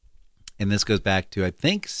 and this goes back to, I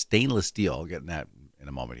think, stainless steel. I'll get in that in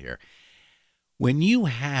a moment here. When you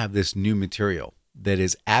have this new material that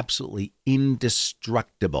is absolutely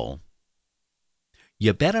indestructible,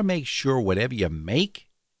 you better make sure whatever you make,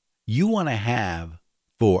 you want to have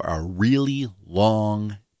for a really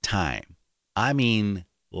long time. I mean,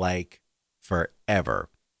 like forever.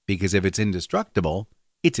 Because if it's indestructible,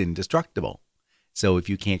 it's indestructible. So if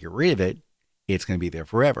you can't get rid of it, it's going to be there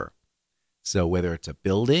forever. So whether it's a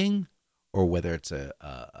building or whether it's a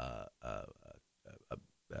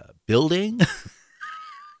building,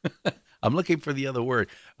 I'm looking for the other word,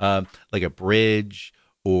 like a bridge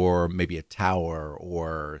or maybe a tower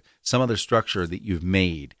or some other structure that you've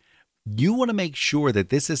made. You want to make sure that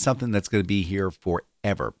this is something that's going to be here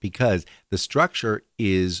forever because the structure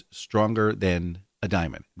is stronger than a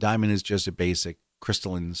diamond. Diamond is just a basic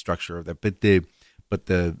crystalline structure of that, but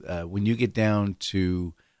when you get down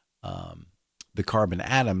to the carbon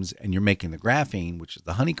atoms and you're making the graphene, which is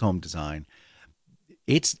the honeycomb design,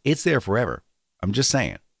 it's there forever. I'm just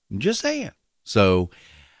saying. So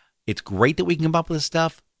it's great that we can come up with this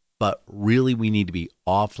stuff, but really we need to be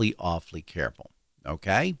awfully, awfully careful.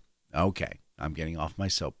 Okay. I'm getting off my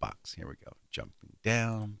soapbox. Here we go. Jumping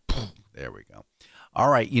down. There we go. All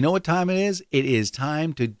right. You know what time it is? It is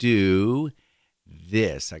time to do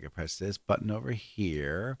this. I can press this button over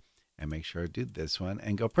here and make sure I do this one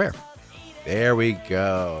and go prayer. There we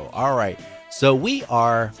go. All right. So we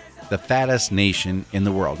are the fattest nation in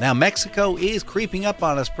the world. Now, Mexico is creeping up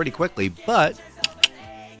on us pretty quickly, but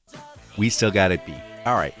we still got it beat.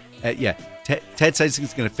 All right. Ted says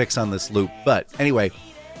he's going to fix on this loop. But anyway,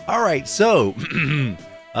 all right. So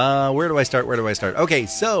where do I start? Okay.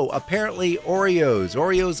 So apparently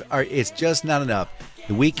Oreos are, it's just not enough.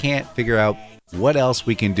 We can't figure out what else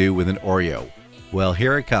we can do with an Oreo. Well,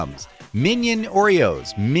 here it comes. Minion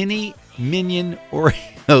Oreos. Mini Minion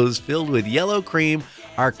Oreos filled with yellow cream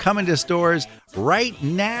are coming to stores right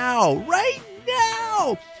now.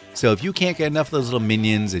 So if you can't get enough of those little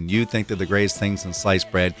minions and you think they're the greatest things in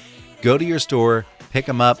sliced bread, go to your store, pick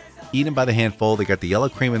them up, eat them by the handful. They got the yellow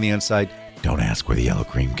cream on the inside. Don't ask where the yellow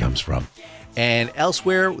cream comes from. And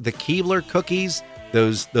elsewhere, the Keebler cookies,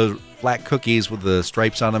 those flat cookies with the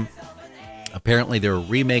stripes on them, apparently they're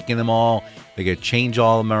remaking them all. They're going to change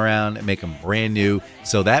all of them around and make them brand new.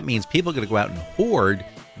 So that means people are going to go out and hoard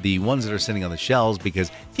the ones that are sitting on the shelves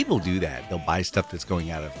because people do that. They'll buy stuff that's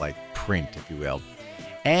going out of like print, if you will.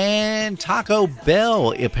 And Taco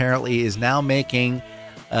Bell apparently is now making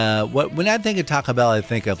when I think of Taco Bell, I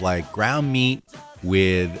think of like ground meat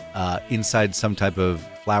with inside some type of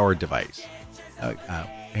flour device.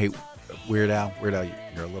 Hey, Weird Al, you're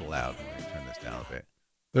a little loud. I'm going to turn this down a bit.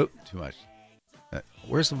 Oh, too much.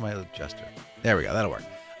 Where's my adjuster? There we go. That'll work.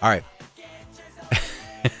 All right.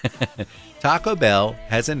 Taco Bell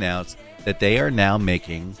has announced that they are now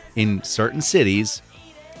making, in certain cities,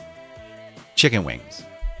 chicken wings.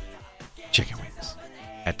 Chicken wings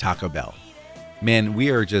at Taco Bell. Man, we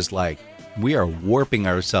are just like, we are warping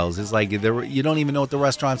ourselves. It's like you don't even know what the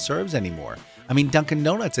restaurant serves anymore. I mean, Dunkin'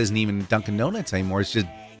 Donuts isn't even Dunkin' Donuts anymore. It's just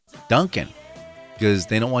Dunkin', because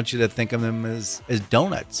they don't want you to think of them as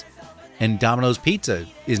donuts. And Domino's Pizza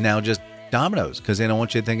is now just Domino's because they don't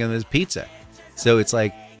want you to think of them as pizza. So it's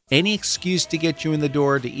like any excuse to get you in the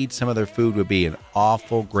door to eat some of their food would be an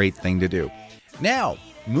awful great thing to do. Now,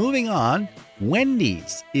 moving on,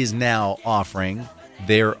 Wendy's is now offering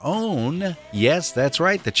their own, yes, that's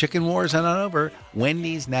right, the chicken wars are not over.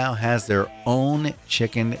 Wendy's now has their own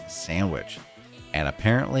chicken sandwich. And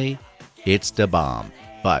apparently, it's the bomb.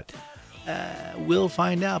 But we'll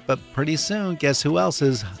find out. But pretty soon, guess who else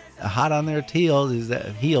is hot on their heels?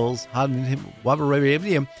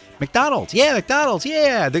 McDonald's. Yeah, McDonald's.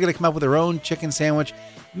 Yeah, they're going to come up with their own chicken sandwich.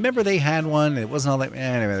 Remember they had one? It wasn't all that.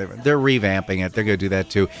 Anyway, they're revamping it. They're going to do that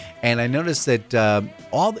too. And I noticed that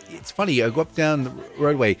it's funny. I go up down the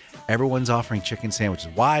roadway. Everyone's offering chicken sandwiches.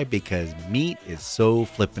 Why? Because meat is so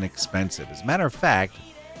flippin' expensive. As a matter of fact,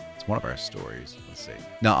 it's one of our stories. Let's see.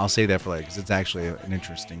 No, I'll save that for later because it's actually an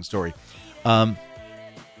interesting story.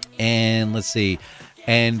 And let's see.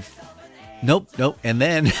 And nope. And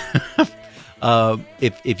then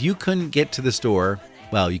if you couldn't get to the store.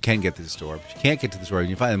 Well, you can get to the store, but you can't get to the store and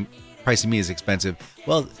you find the price of meat is expensive.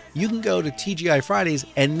 Well, you can go to TGI Fridays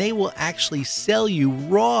and they will actually sell you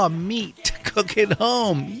raw meat to cook at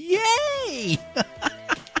home. Yay!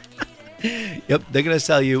 Yep, they're going to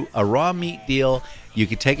sell you a raw meat deal. You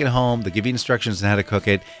can take it home. They'll give you instructions on how to cook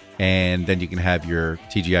it, and then you can have your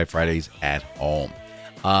TGI Fridays at home.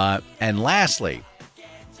 And lastly,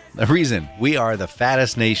 the reason we are the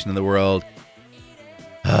fattest nation in the world.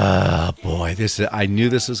 Oh, boy, I knew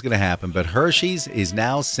this was going to happen, but Hershey's is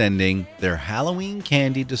now sending their Halloween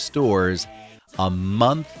candy to stores a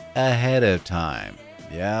month ahead of time.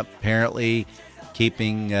 Yeah, apparently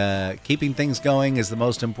keeping things going is the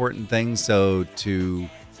most important thing. So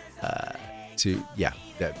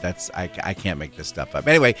I can't make this stuff up.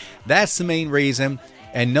 Anyway, that's the main reason.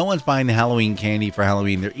 And no one's buying the Halloween candy for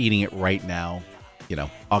Halloween. They're eating it right now.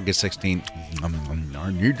 August 16th.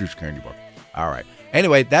 I need this candy bar. All right.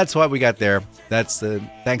 Anyway, that's what we got there.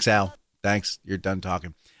 Thanks, Al. Thanks. You're done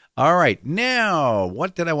talking. All right. Now,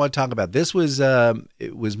 what did I want to talk about? This was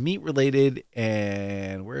it was meat related.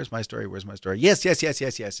 And where's my story?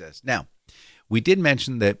 Yes. Now, we did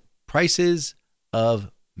mention that prices of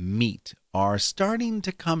meat are starting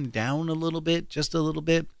to come down a little bit, just a little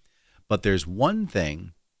bit. But there's one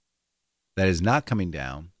thing that is not coming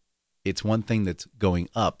down. It's one thing that's going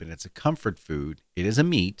up, and it's a comfort food. It is a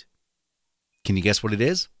meat. Can you guess what it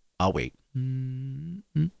is? I'll wait. Nope,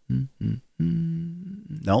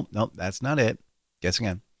 that's not it. Guess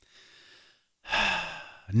again.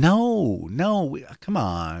 No, come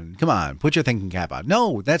on. Put your thinking cap on.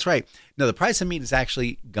 No, that's right. No, the price of meat has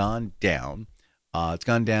actually gone down. It's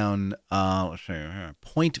gone down, let's see,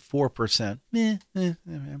 0.4%.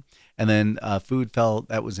 And then food fell,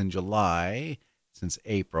 that was in July. Since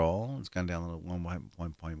April, it's gone down a little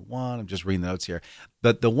 1.1. I'm just reading the notes here.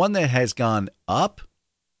 But the one that has gone up,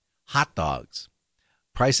 hot dogs.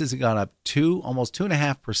 Prices have gone up almost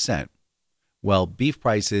 2.5%. Well, beef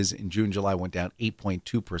prices in June, July went down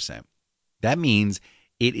 8.2%. That means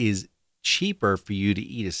it is cheaper for you to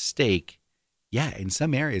eat a steak. Yeah, in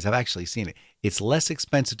some areas, I've actually seen it. It's less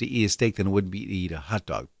expensive to eat a steak than it would be to eat a hot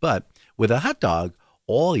dog. But with a hot dog,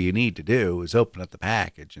 all you need to do is open up the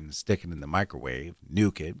package and stick it in the microwave,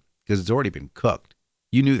 nuke it, because it's already been cooked.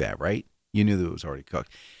 You knew that, right? You knew that it was already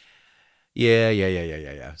cooked.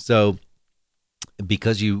 Yeah. So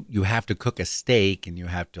because you have to cook a steak and you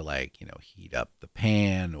have to heat up the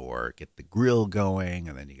pan or get the grill going,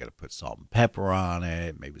 and then you got to put salt and pepper on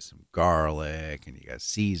it, maybe some garlic, and you got to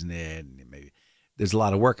season it, and maybe there's a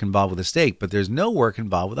lot of work involved with a steak, but there's no work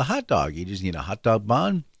involved with a hot dog. You just need a hot dog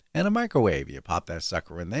bun and a microwave. You pop that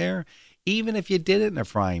sucker in there. Even if you did it in a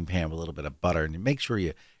frying pan with a little bit of butter, and you make sure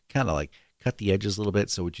you kind of cut the edges a little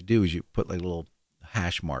bit. So what you do is you put little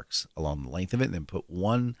hash marks along the length of it, and then put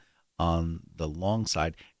one on the long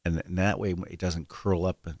side, and that way it doesn't curl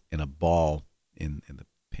up in a ball in the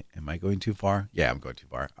pan. Am I going too far? Yeah, I'm going too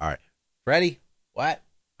far. All right. Freddie? What?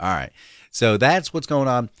 All right. So that's what's going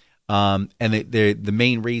on. And the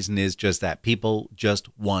main reason is just that people just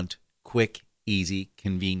want quick, easy,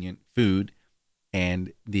 convenient food,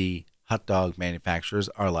 and the hot dog manufacturers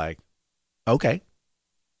are like, okay,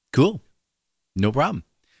 cool, no problem.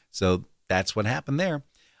 So that's what happened there.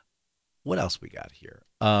 What else we got here?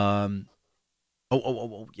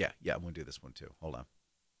 Yeah. I'm gonna do this one too. Hold on.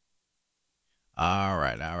 All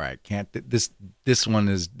right. Can't this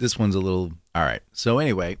one's a little. All right. So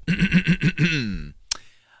anyway,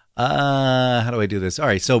 how do I do this? All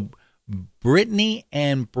right. So Brittany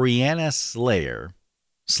and Brianna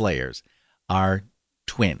Slayers are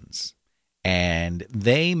twins, and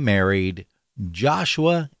they married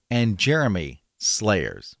Joshua and Jeremy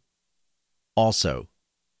Slayers, also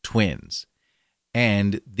twins.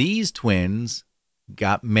 And these twins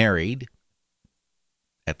got married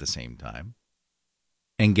at the same time.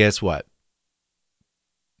 And guess what?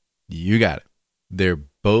 You got it. They're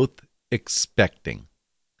both expecting.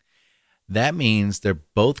 That means they're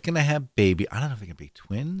both going to have baby. I don't know if they can be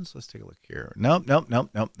twins. Let's take a look here. Nope.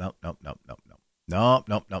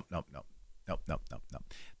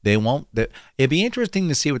 They won't. It'd be interesting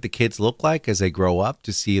to see what the kids look like as they grow up,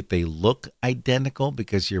 to see if they look identical,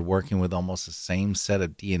 because you're working with almost the same set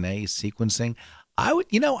of DNA sequencing. I would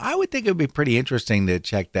think it would be pretty interesting to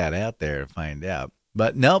check that out there to find out.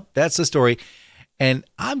 But nope, that's the story. And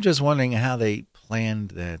I'm just wondering how they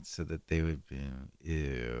planned that so that they would be.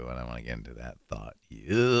 Ew, I don't want to get into that thought.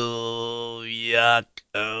 Ew, yuck.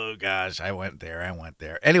 Oh gosh, I went there.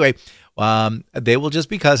 Anyway, they will just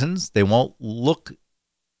be cousins. They won't look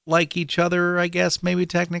like each other, I guess, maybe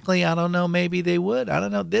technically. I don't know. Maybe they would. I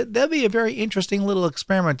don't know. That'd be a very interesting little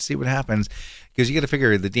experiment to see what happens, because you got to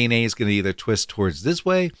figure the DNA is going to either twist towards this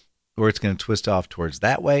way or it's going to twist off towards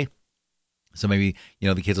that way. So maybe,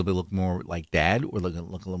 the kids will be look more like dad or look a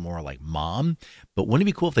little more like mom. But wouldn't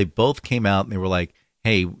it be cool if they both came out and they were like,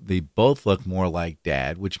 hey, they both look more like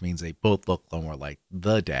dad, which means they both look more like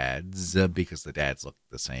the dads, because the dads look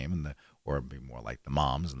the same, or it'd be more like the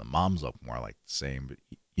moms, and the moms look more like the same. But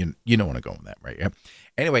you don't want to go with that, right? Yeah.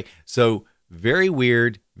 Anyway, so very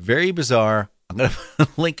weird, very bizarre. I'm going to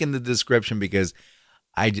put a link in the description because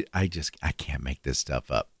I can't make this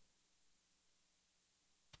stuff up.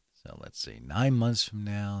 So let's see, 9 months from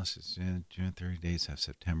now, this is June, 30 days have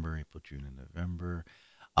September, April, June, and November.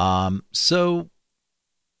 So,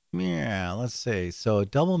 yeah, let's see. So a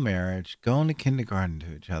double marriage, going to kindergarten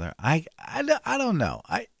to each other. I don't know.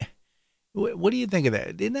 What do you think of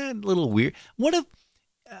that? Isn't that a little weird? What if,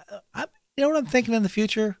 you know what I'm thinking in the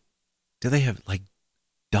future? Do they have like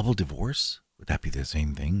double divorce? Would that be the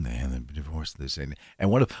same thing? They have the divorce, the same.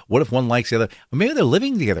 And what if one likes the other? Or maybe they're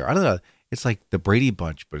living together. I don't know. It's like the Brady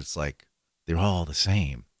Bunch, but it's like they're all the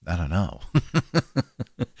same. I don't know. All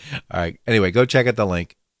right. Anyway, go check out the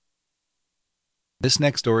link. This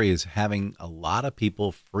next story is having a lot of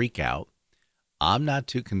people freak out. I'm not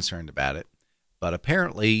too concerned about it, but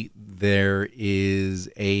apparently there is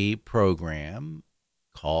a program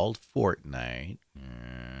called Fortnite,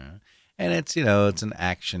 and it's an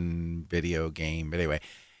action video game. But anyway,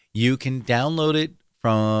 you can download it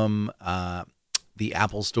from the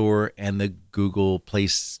Apple Store and the Google Play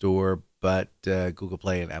Store, but Google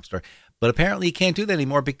Play and App Store. But apparently you can't do that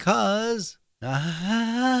anymore because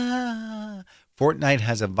Fortnite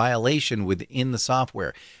has a violation within the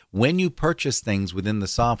software. When you purchase things within the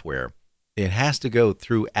software, it has to go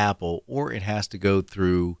through Apple or it has to go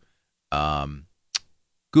through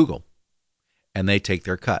Google, and they take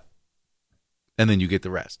their cut, and then you get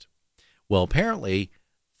the rest. Well, apparently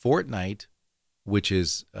Fortnite, which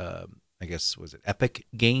is I guess, was it Epic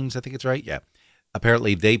Games? I think it's right. Yeah.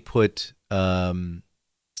 Apparently they put the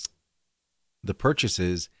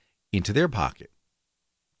purchases into their pocket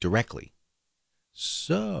directly.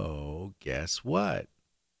 So guess what?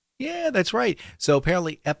 Yeah, that's right. So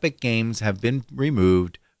apparently Epic Games have been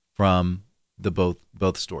removed from the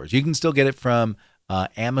both stores. You can still get it from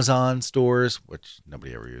Amazon stores, which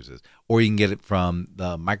nobody ever uses, or you can get it from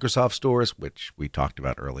the Microsoft stores, which we talked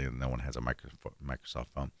about earlier. No one has a Microsoft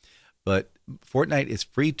phone. But Fortnite is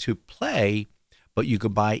free to play, but you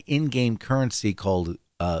could buy in-game currency called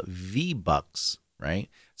V-Bucks, right?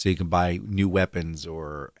 So you can buy new weapons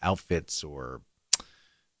or outfits or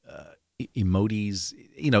emotes,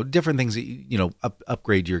 different things that,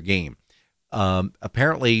 upgrade your game.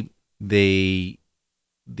 Apparently, the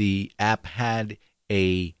app had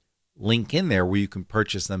a link in there where you can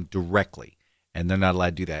purchase them directly. And they're not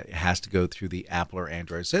allowed to do that. It has to go through the Apple or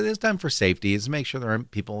Android. So it's done for safety. It's to make sure there aren't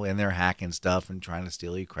people in there hacking stuff and trying to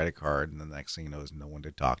steal your credit card. And the next thing you know, there's no one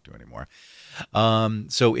to talk to anymore.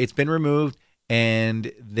 So it's been removed,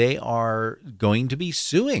 and they are going to be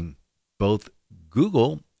suing both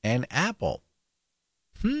Google and Apple.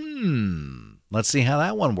 Let's see how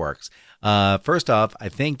that one works. First off, I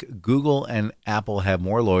think Google and Apple have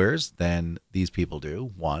more lawyers than these people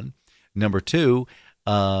do, one. Number two,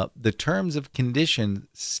 the terms of condition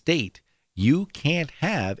state you can't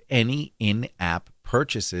have any in-app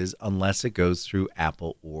purchases unless it goes through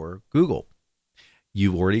Apple or Google.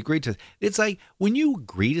 You've already agreed to. It's like when you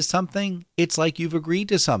agree to something, it's like you've agreed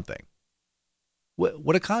to something.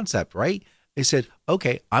 What a concept, right? They said,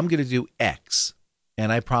 okay, I'm going to do X,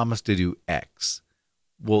 and I promise to do X.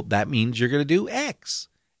 Well, that means you're going to do X.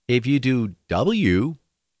 If you do W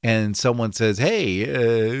and someone says, hey,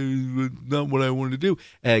 not what I want to do,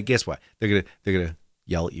 guess what? They're gonna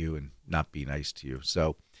yell at you and not be nice to you.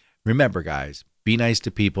 So remember, guys, be nice to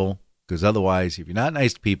people, because otherwise, if you're not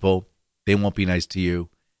nice to people, they won't be nice to you.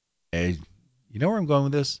 And you know where I'm going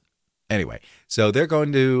with this? Anyway, so they're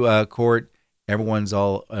going to court. Everyone's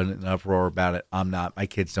all in an uproar about it. I'm not. My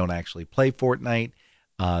kids don't actually play Fortnite.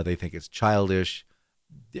 They think it's childish.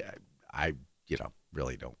 I,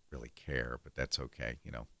 really don't really care, but that's okay.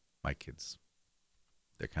 My kids,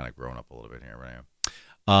 they're kind of growing up a little bit here right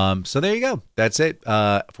now. So there you go. That's it.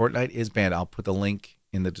 Fortnite is banned. I'll put the link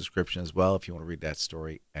in the description as well if you want to read that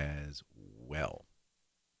story as well.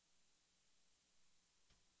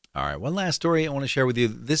 All right, one last story I want to share with you.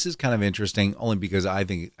 This is kind of interesting only because I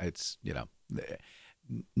think it's,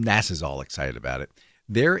 NASA's all excited about it.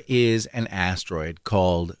 There is an asteroid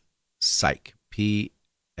called Psyche, P-S-Y-C-H.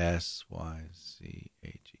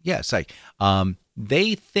 Yeah, Psyche.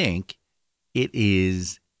 They think it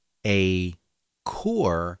is a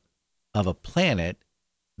core of a planet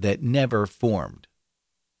that never formed.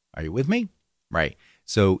 Are you with me? Right.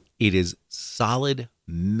 So it is solid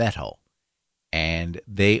metal. And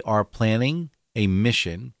they are planning a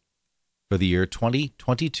mission for the year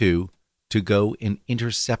 2022 to go and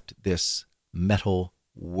intercept this metal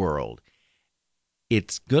world.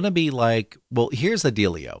 It's going to be like, well, here's the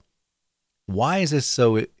dealio. Why is this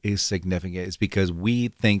so significant? It's because we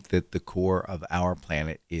think that the core of our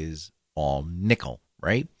planet is all nickel,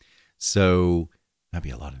 right? So that'd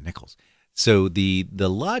be a lot of nickels. So the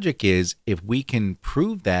logic is, if we can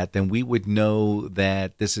prove that, then we would know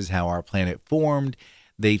that this is how our planet formed.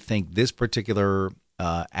 They think this particular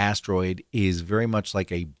asteroid is very much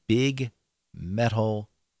like a big metal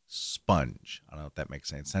sponge. I don't know if that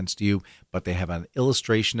makes any sense to you, but they have an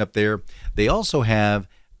illustration up there. They also have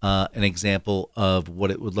an example of what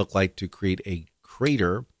it would look like to create a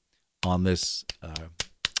crater on this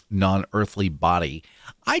non-earthly body.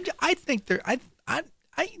 I think they're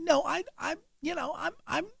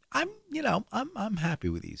I'm happy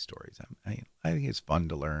with these stories. I think it's fun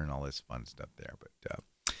to learn all this fun stuff there. But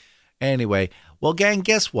anyway, well, gang,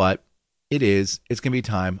 guess what? It's gonna be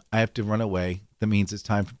time. I have to run away. That means it's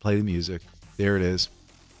time to play the music. There it is.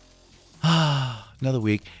 Another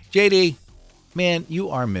week. JD, man, you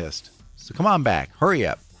are missed. So come on back. Hurry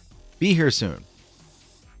up. Be here soon.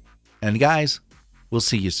 And guys, we'll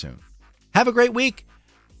see you soon. Have a great week.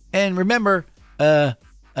 And remember, I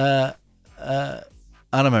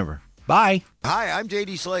don't remember. Bye. Hi, I'm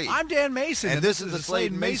JD Slade. I'm Dan Mayson. And this is the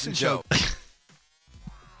Slade and Mayson Show.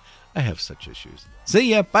 I have such issues.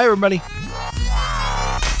 See ya. Bye, everybody.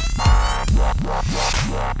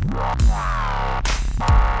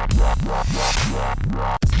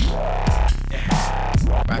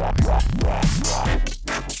 Back.